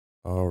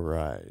All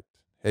right.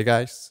 Hey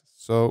guys.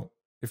 So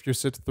if you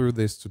sit through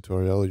this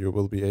tutorial, you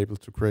will be able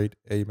to create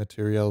a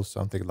material,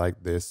 something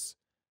like this,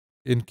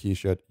 in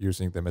KeyShot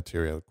using the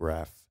material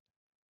graph.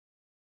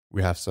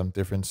 We have some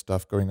different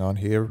stuff going on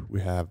here.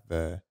 We have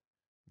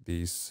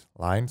these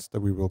lines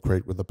that we will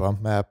create with the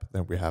bump map.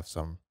 Then we have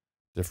some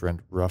different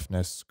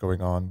roughness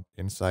going on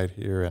inside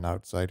here and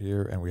outside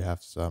here. And we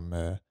have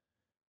some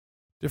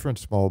different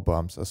small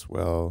bumps as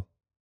well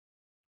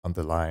on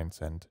the lines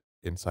and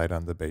inside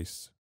on the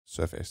base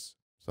surface.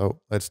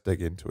 So let's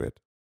dig into it.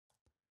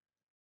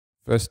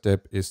 First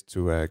step is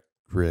to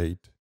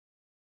create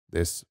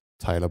this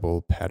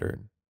tileable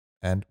pattern,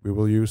 and we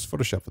will use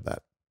Photoshop for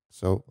that.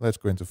 So let's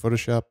go into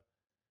Photoshop,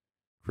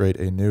 create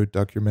a new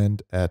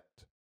document at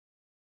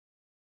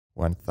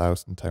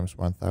 1000 times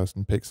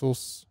 1000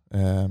 pixels.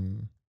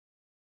 And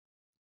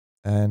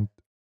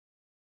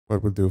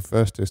what we'll do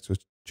first is to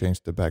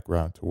change the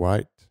background to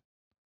white,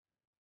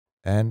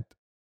 and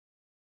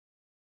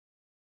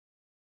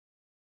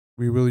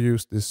we will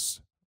use this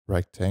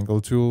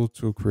rectangle tool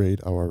to create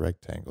our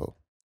rectangle.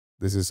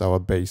 This is our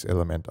base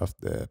element of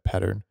the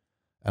pattern,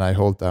 and I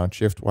hold down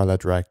Shift while I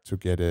drag to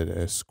get it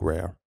a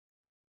square.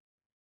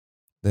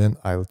 Then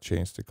I'll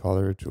change the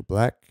color to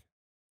black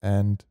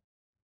and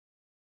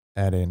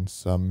add in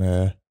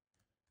some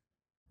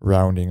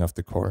rounding of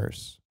the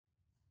corners.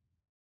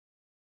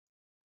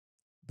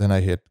 Then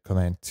I hit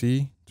Command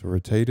T to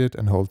rotate it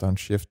and hold down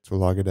Shift to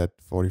lock it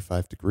at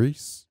 45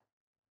 degrees.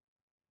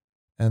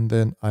 And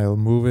then I'll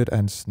move it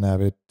and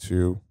snap it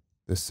to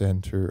the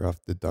center of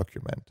the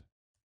document.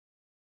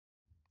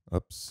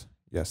 Oops,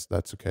 yes,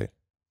 that's okay.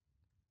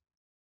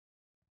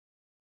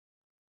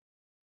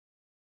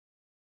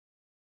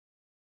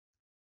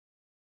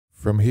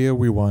 From here,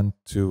 we want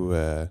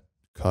to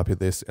copy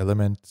this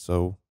element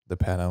so the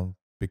panel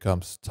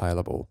becomes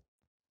tileable.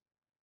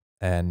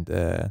 And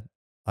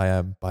I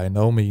am by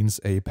no means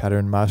a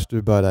pattern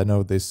master, but I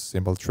know this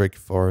simple trick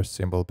for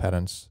simple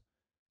patterns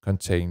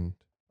contained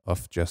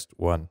of just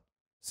one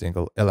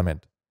single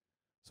element.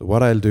 So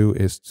what I'll do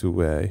is to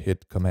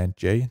hit Command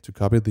J to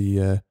copy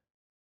the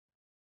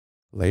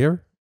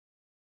layer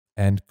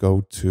and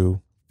go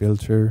to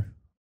Filter,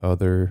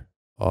 Other,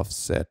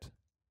 Offset,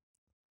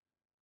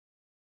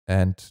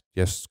 and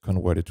just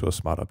convert it to a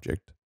smart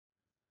object.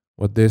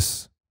 What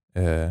this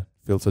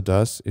filter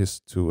does is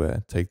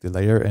to take the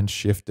layer and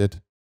shift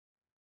it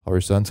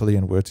horizontally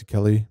and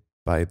vertically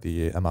by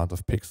the amount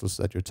of pixels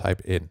that you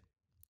type in.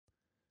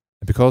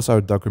 And because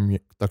our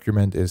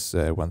document is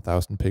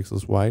 1000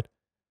 pixels wide,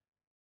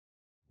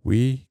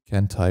 we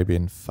can type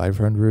in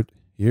 500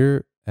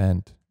 here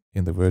and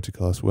in the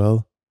vertical as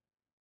well,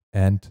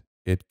 and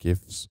it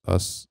gives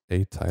us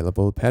a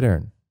tileable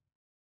pattern.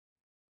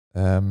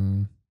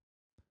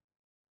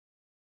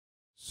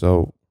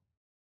 So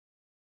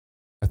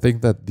I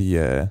think that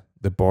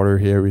the border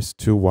here is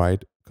too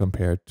wide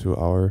compared to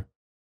our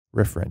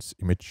reference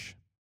image.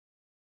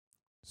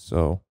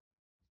 So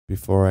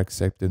before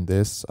accepting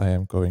this, I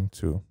am going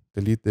to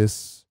delete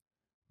this,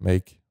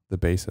 make the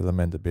base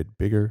element a bit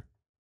bigger,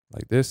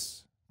 like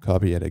this,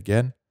 copy it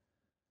again,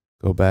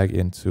 go back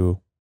into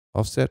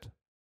offset,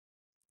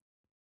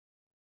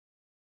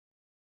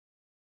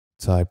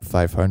 type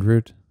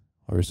 500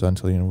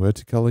 horizontally and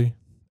vertically,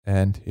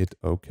 and hit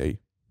OK.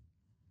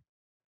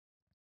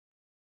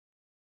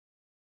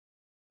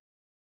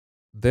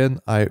 Then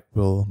I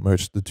will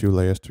merge the two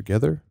layers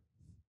together,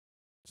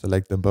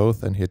 select them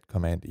both and hit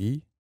Command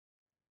E.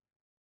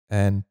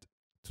 And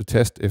to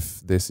test if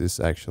this is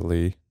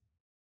actually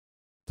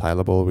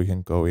tileable, we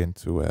can go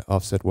into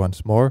offset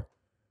once more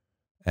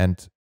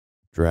and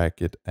drag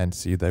it and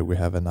see that we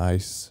have a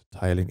nice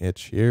tiling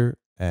edge here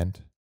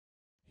and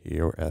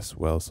here as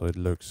well. So it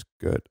looks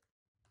good.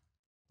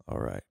 All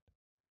right.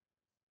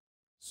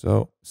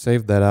 So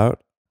save that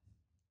out,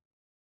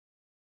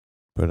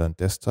 put it on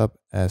desktop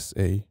as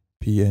a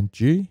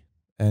PNG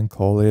and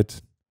call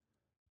it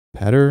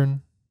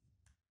pattern.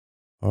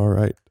 All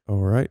right.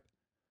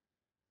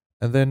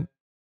 And then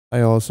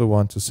I also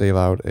want to save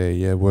out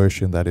a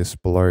version that is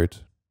blurred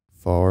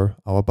for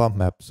our bump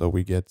map, so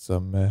we get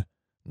some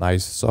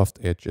nice soft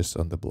edges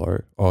on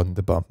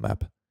the bump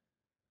map.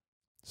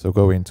 So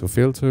go into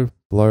Filter,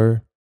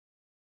 Blur,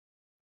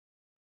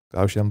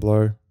 Gaussian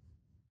Blur,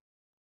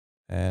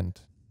 and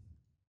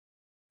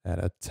add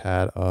a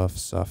tad of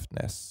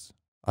softness.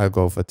 I'll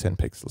go for 10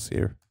 pixels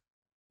here.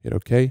 Hit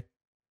OK.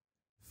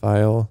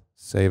 File,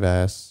 Save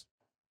As,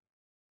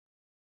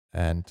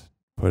 and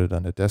put it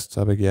on the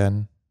desktop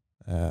again.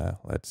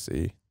 Let's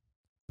see.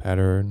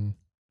 Pattern,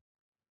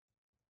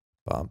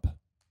 bump.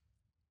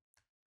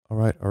 All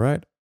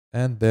right.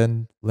 And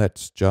then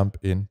let's jump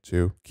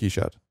into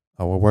KeyShot.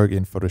 Our work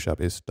in Photoshop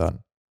is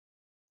done.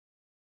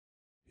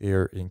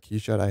 Here in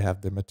KeyShot, I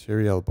have the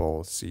material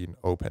ball scene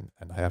open,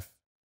 and I have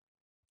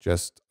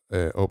just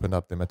opened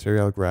up the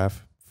material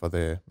graph for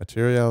the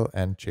material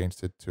and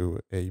changed it to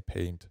a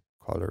paint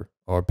color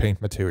or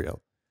paint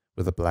material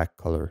with a black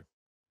color.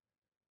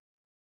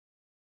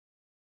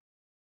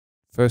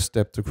 First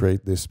step to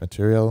create this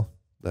material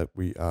that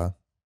we are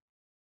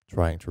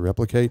trying to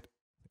replicate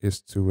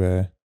is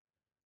to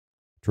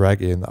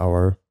drag in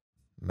our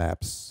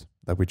maps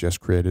that we just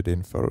created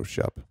in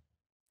Photoshop.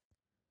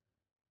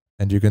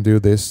 And you can do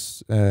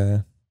this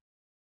by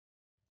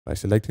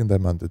selecting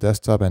them on the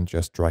desktop and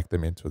just drag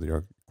them into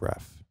your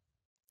graph.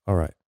 All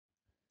right.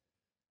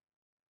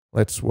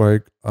 Let's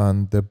work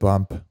on the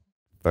bump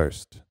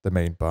first, the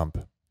main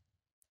bump.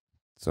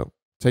 So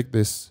take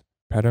this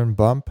pattern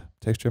bump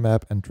texture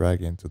map and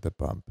drag into the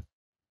bump.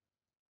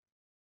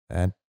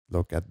 And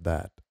look at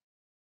that.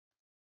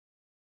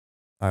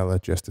 I'll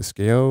adjust the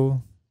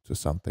scale to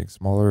something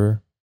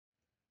smaller,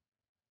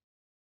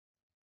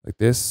 like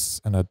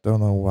this, and I don't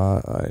know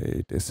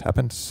why this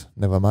happens.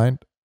 Never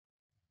mind.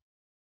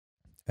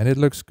 And it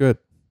looks good.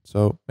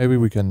 So maybe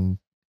we can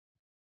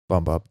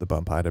bump up the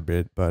bump height a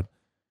bit, but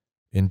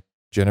in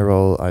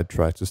general, I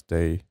try to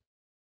stay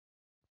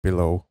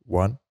below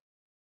 1,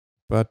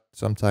 but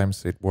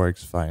sometimes it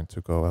works fine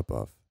to go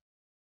above.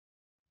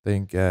 I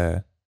think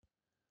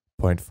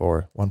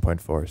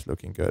 1.4 is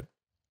looking good.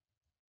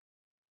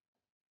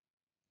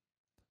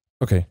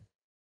 Okay.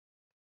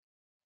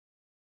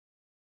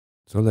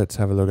 So let's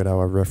have a look at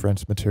our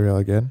reference material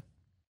again.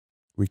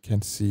 We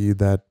can see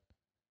that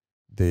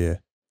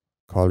the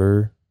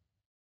color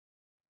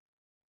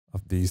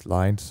of these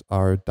lines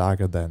are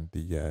darker than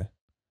the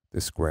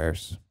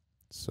squares.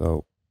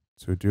 So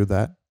to do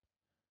that,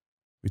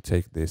 we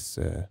take this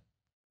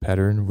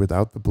pattern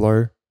without the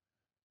blur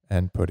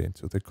and put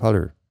into the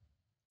color.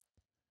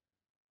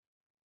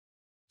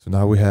 So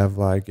now we have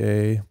like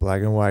a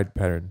black and white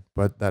pattern,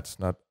 but that's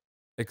not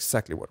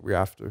exactly what we're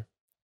after.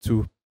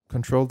 To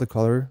control the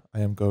color, I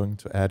am going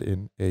to add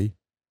in a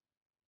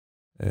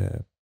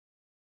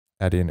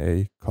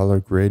color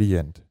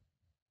gradient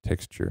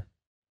texture.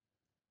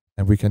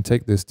 And we can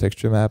take this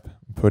texture map,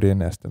 put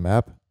in as the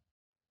map,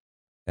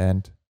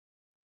 and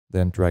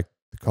then drag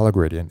the color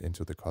gradient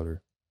into the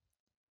color.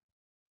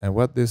 And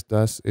what this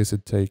does is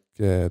it takes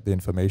the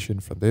information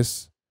from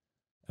this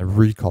and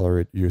recolor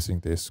it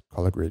using this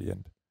color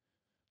gradient.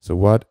 So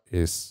what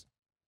is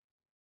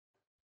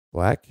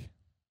black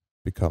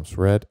becomes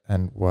red,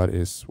 and what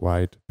is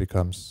white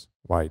becomes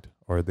white,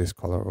 or this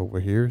color over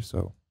here.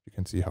 So you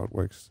can see how it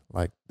works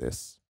like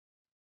this.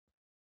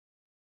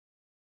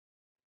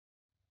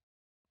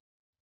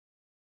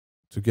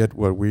 To get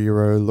what we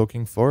were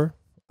looking for,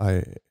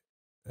 I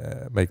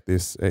make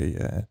this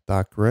a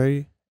dark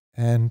gray,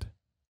 and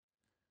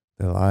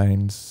the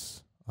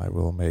lines I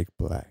will make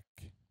black,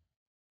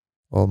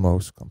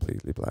 almost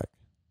completely black,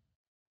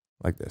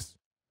 like this.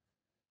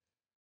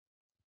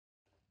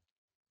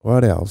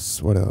 What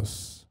else? What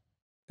else?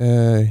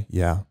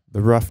 Yeah,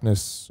 the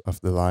roughness of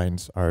the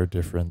lines are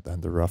different than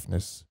the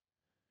roughness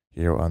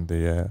here on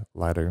the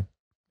lighter,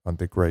 on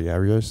the gray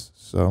areas.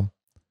 So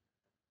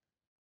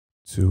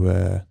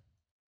to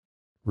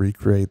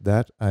recreate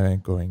that, I am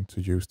going to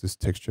use this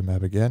texture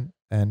map again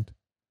and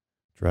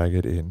drag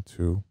it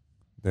into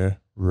the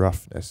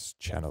roughness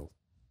channel.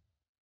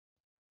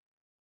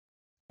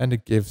 And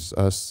it gives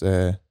us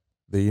the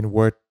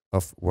invert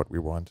of what we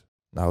want.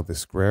 Now the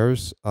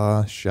squares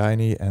are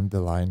shiny and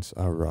the lines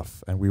are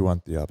rough, and we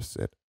want the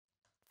opposite.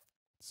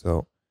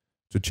 So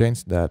to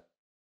change that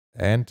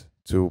and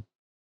to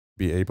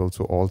be able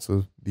to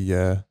alter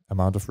the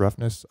amount of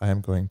roughness, I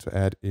am going to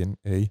add in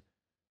a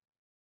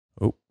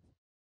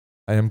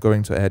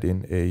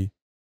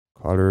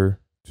color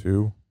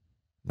to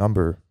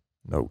number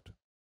node.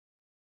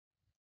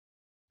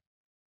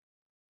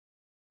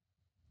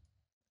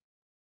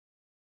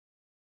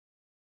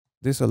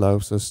 This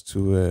allows us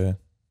to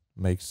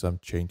make some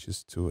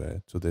changes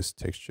to this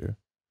texture.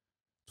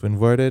 To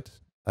invert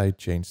it, I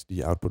change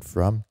the output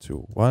from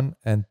to 1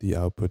 and the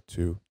output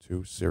to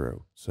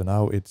 0. So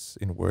now it's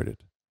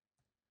inverted,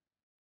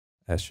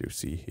 as you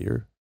see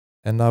here.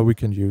 And now we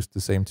can use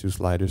the same two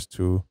sliders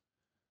to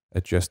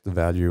adjust the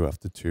value of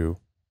the two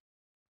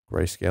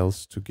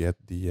grayscales to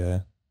get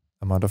the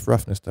amount of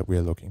roughness that we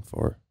are looking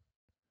for.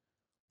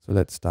 So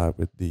let's start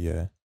with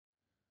the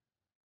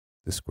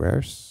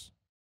squares.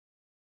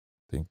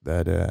 I think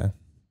that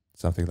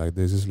something like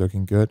this is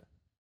looking good.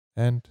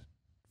 And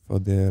for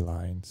the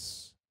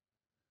lines,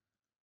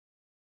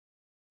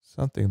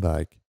 something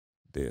like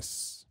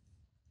this.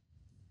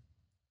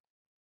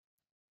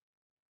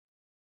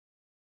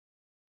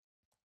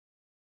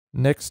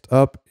 Next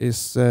up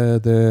is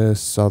the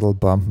subtle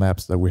bump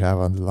maps that we have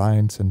on the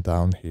lines and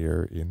down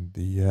here in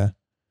the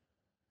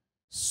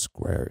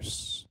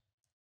squares.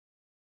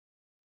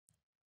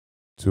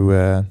 To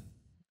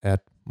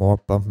add more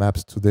bump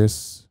maps to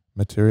this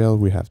material,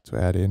 we have to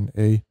add in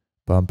a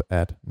bump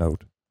add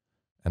node.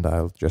 And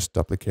I'll just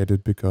duplicate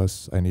it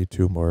because I need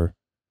 2 more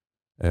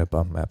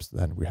bump maps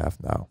than we have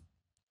now.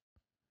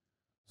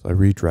 So I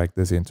redrag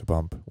this into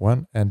bump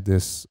 1, and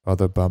this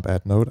other bump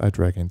add node I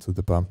drag into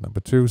the bump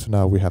number 2. So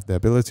now we have the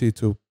ability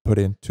to put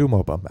in 2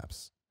 more bump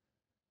maps.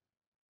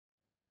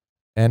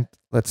 And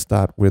let's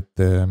start with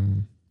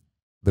the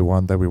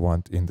one that we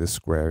want in the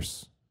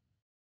squares.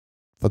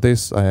 For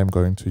this, I am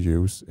going to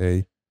use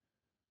a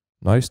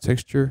noise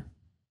texture.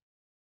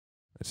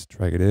 Let's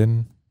drag it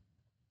in.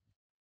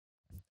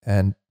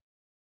 And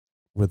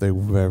with a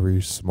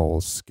very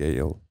small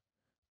scale,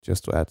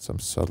 just to add some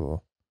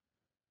subtle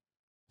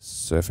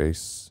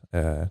surface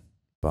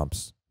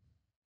bumps,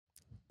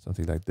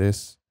 something like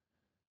this.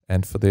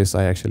 And for this,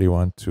 I actually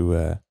want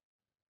to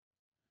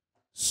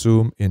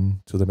zoom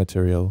into the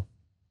material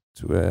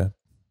to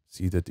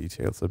see the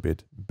details a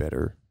bit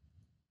better.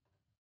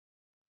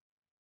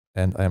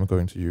 And I'm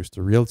going to use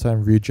the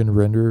real-time region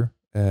render,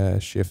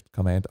 Shift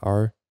Command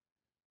R,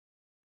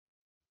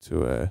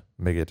 to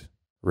make it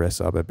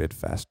res up a bit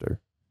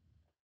faster.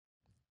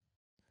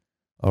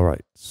 All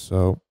right,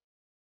 so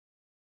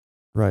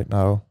right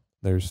now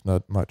there's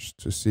not much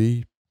to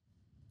see.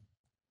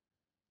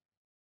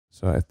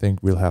 So I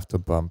think we'll have to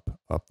bump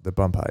up the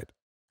bump height.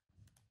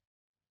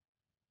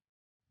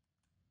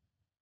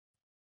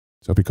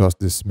 So because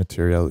this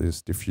material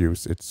is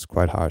diffuse, it's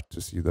quite hard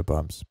to see the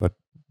bumps, but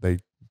they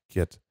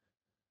get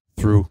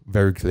through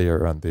very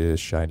clear on the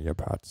shinier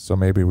parts. So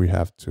maybe we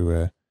have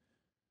to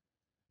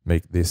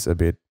make this a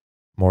bit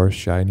more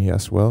shiny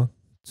as well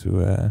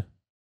to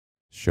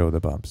show the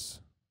bumps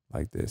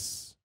like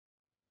this.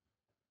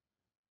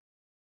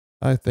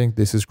 I think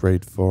this is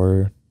great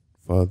for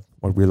what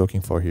we're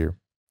looking for here.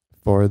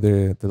 For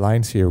the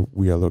lines here,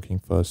 we are looking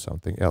for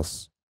something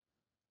else.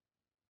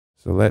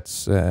 So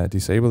let's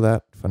disable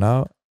that for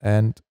now,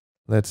 and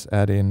let's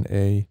add in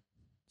a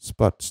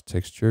spots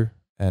texture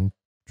and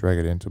drag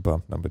it into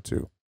bump number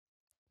 2.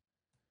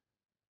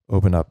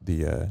 Open up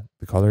the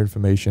color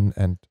information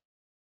and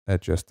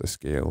adjust the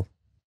scale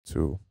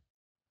to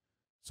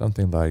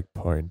something like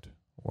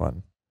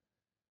 0.1.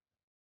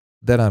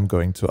 Then I'm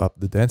going to up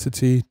the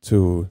density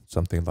to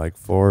something like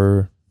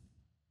 4.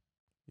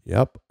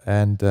 Yep,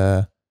 and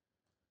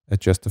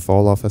adjust the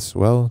fall off as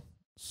well,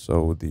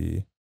 so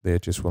the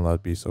edges will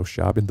not be so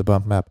sharp in the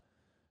bump map.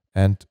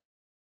 And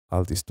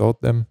I'll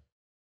distort them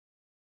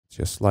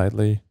just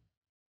slightly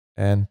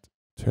and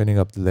turning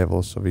up the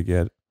levels so we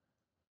get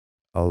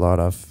a lot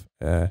of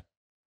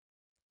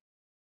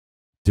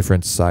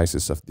different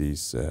sizes of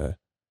these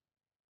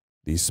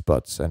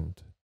spots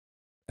and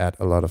add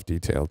a lot of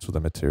detail to the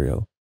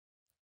material.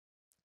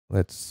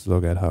 Let's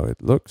look at how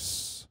it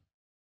looks.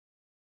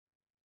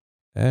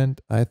 And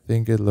I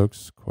think it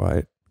looks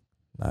quite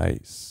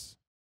nice.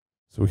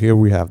 So here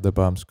we have the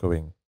bumps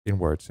going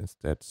inwards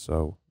instead,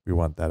 so we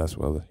want that as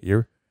well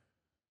here.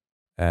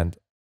 And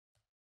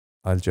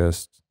I'll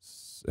just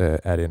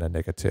add in a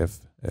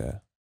negative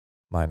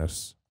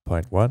minus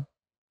 0.1.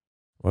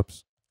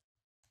 Whoops.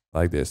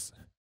 Like this.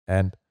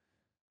 And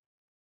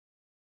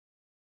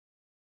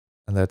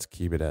let's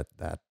keep it at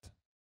that.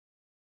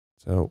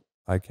 So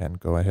I can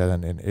go ahead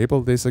and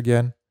enable this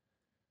again.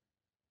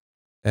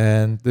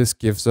 And this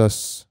gives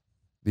us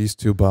these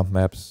 2 bump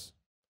maps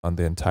on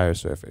the entire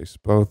surface,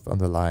 both on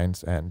the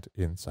lines and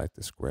inside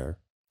the square.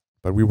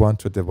 But we want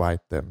to divide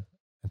them.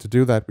 And to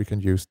do that, we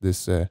can use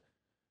this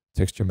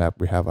texture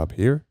map we have up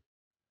here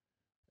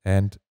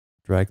and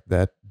drag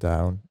that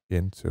down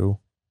into,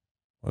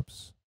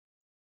 whoops,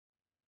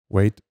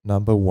 weight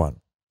number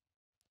 1.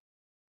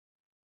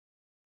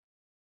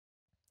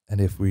 And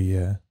if we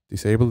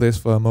disable this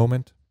for a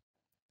moment,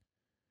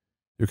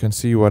 you can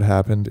see what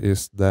happened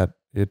is that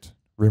it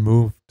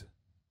removed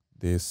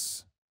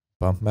this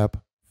bump map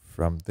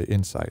from the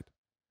inside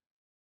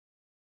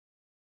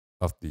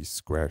of these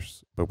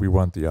squares, but we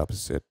want the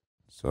opposite.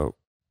 So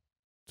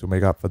to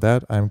make up for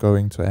that, I'm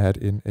going to add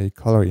in a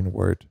color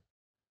invert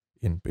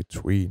in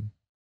between.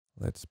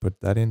 Let's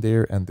put that in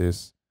there and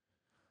this,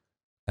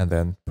 and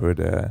then put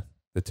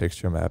the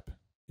texture map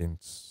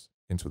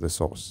into the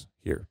source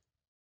here.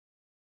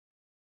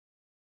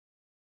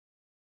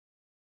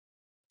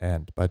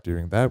 And by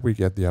doing that, we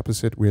get the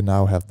opposite. We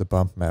now have the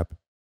bump map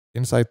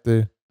inside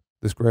the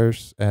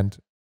squares, and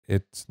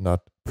it's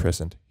not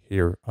present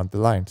here on the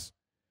lines.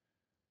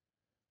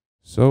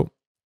 So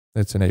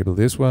let's enable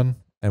this one,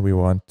 and we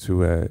want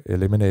to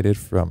eliminate it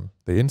from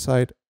the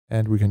inside,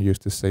 and we can use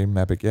the same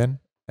map again.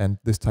 And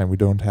this time we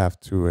don't have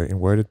to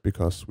invert it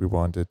because we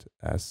want it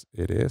as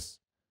it is.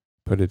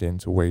 Put it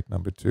into weight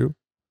number 2.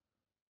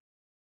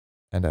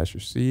 And as you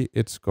see,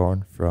 it's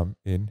gone from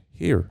in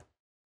here.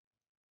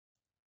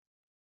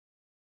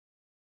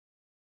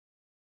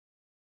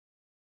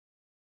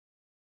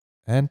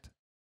 And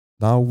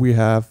now we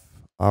have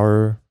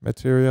our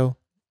material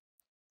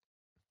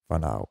for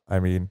now. I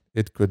mean,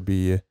 it could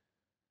be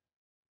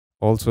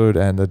altered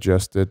and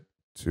adjusted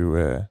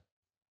to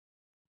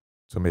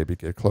maybe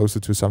get closer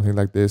to something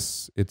like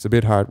this. It's a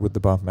bit hard with the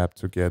bump map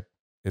to get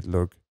it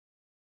look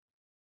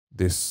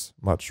this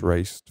much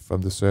raised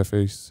from the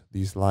surface,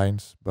 these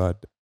lines.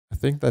 But I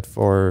think that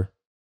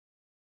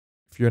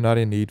if you're not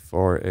in need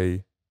for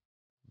a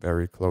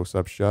very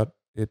close-up shot,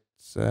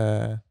 it's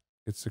a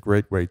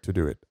great way to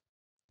do it.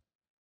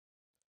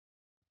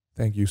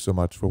 Thank you so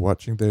much for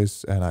watching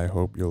this, and I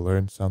hope you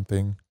learned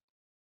something.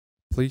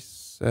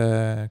 Please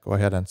go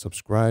ahead and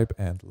subscribe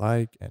and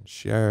like and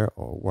share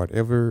or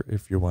whatever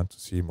if you want to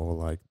see more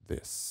like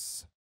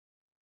this.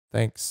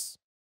 Thanks.